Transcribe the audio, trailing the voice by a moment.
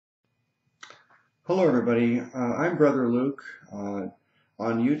Hello, everybody. I'm Brother Luke. On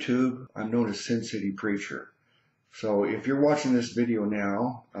YouTube, I'm known as Sin City Preacher. So if you're watching this video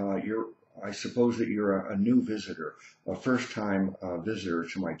now, I suppose that you're a new visitor, a first-time visitor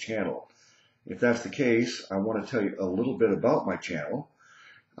to my channel. If that's the case, I want to tell you a little bit about my channel,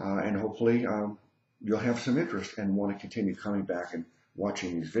 and hopefully you'll have some interest and want to continue coming back and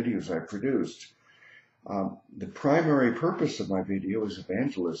watching these videos I produced. The primary purpose of my video is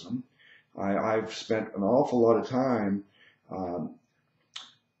evangelism. I've spent an awful lot of time um,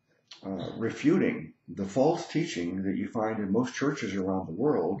 refuting the false teaching that you find in most churches around the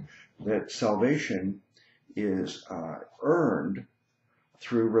world that salvation is earned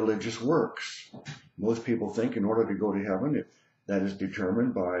through religious works. Most people think in order to go to heaven, that is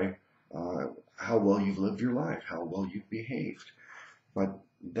determined by how well you've lived your life, how well you've behaved. But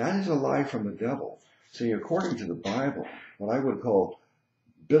that is a lie from the devil. See, according to the Bible, what I would call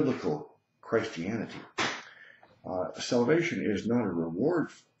biblical Christianity, salvation is not a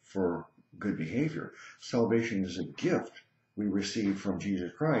reward for good behavior. Salvation is a gift we receive from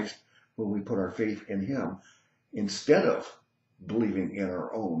Jesus Christ when we put our faith in Him instead of believing in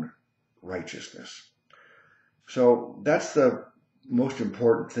our own righteousness. So that's the most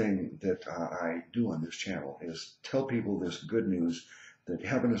important thing that I do on this channel, is tell people this good news that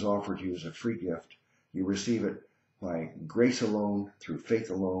heaven is offered to you as a free gift. You receive it by grace alone, through faith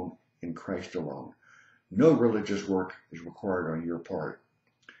alone, in Christ alone. No religious work is required on your part.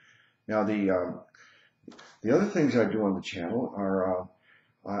 Now, the other things I do on the channel are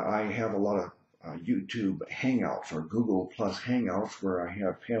I have a lot of YouTube Hangouts or Google Plus Hangouts where I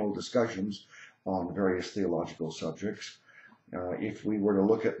have panel discussions on various theological subjects. If we were to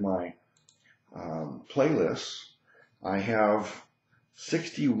look at my playlists, I have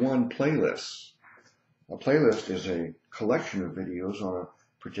 61 playlists. A playlist is a collection of videos on a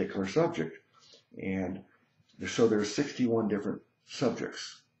particular subject, and so there's 61 different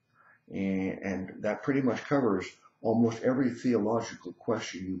subjects, and that pretty much covers almost every theological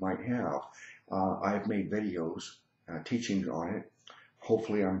question you might have. I've made videos teaching on it.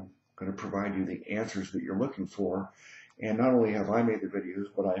 Hopefully I'm going to provide you the answers that you're looking for. And not only have I made the videos,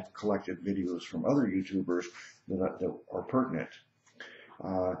 but I've collected videos from other YouTubers that are pertinent.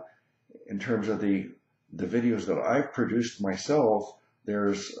 In terms of the videos that I've produced myself,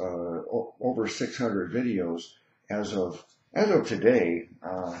 there's over 600 videos as of today.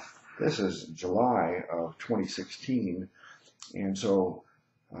 This is July of 2016, and so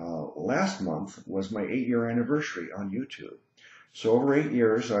last month was my 8-year anniversary on YouTube. So over 8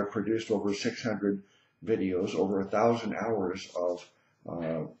 years, I've produced over 600 videos, over 1,000 hours of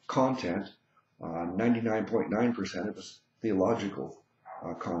content. 99.9% of it's theological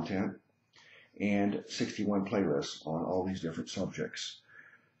content, and 61 playlists on all these different subjects.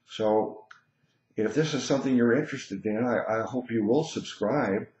 So if this is something you're interested in, I hope you will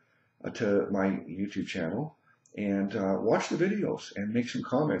subscribe to my YouTube channel and watch the videos and make some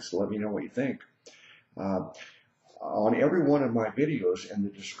comments to let me know what you think. On every one of my videos, in the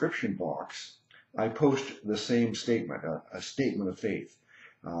description box, I post the same statement, a statement of faith,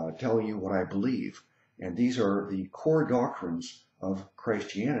 telling you what I believe. And these are the core doctrines of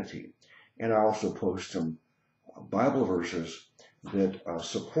Christianity. And I also post some Bible verses that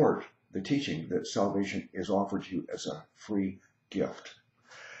support the teaching that salvation is offered to you as a free gift.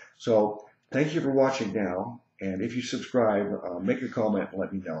 So thank you for watching now. And if you subscribe, make a comment and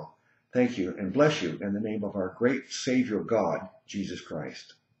let me know. Thank you, and bless you in the name of our great Savior God, Jesus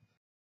Christ.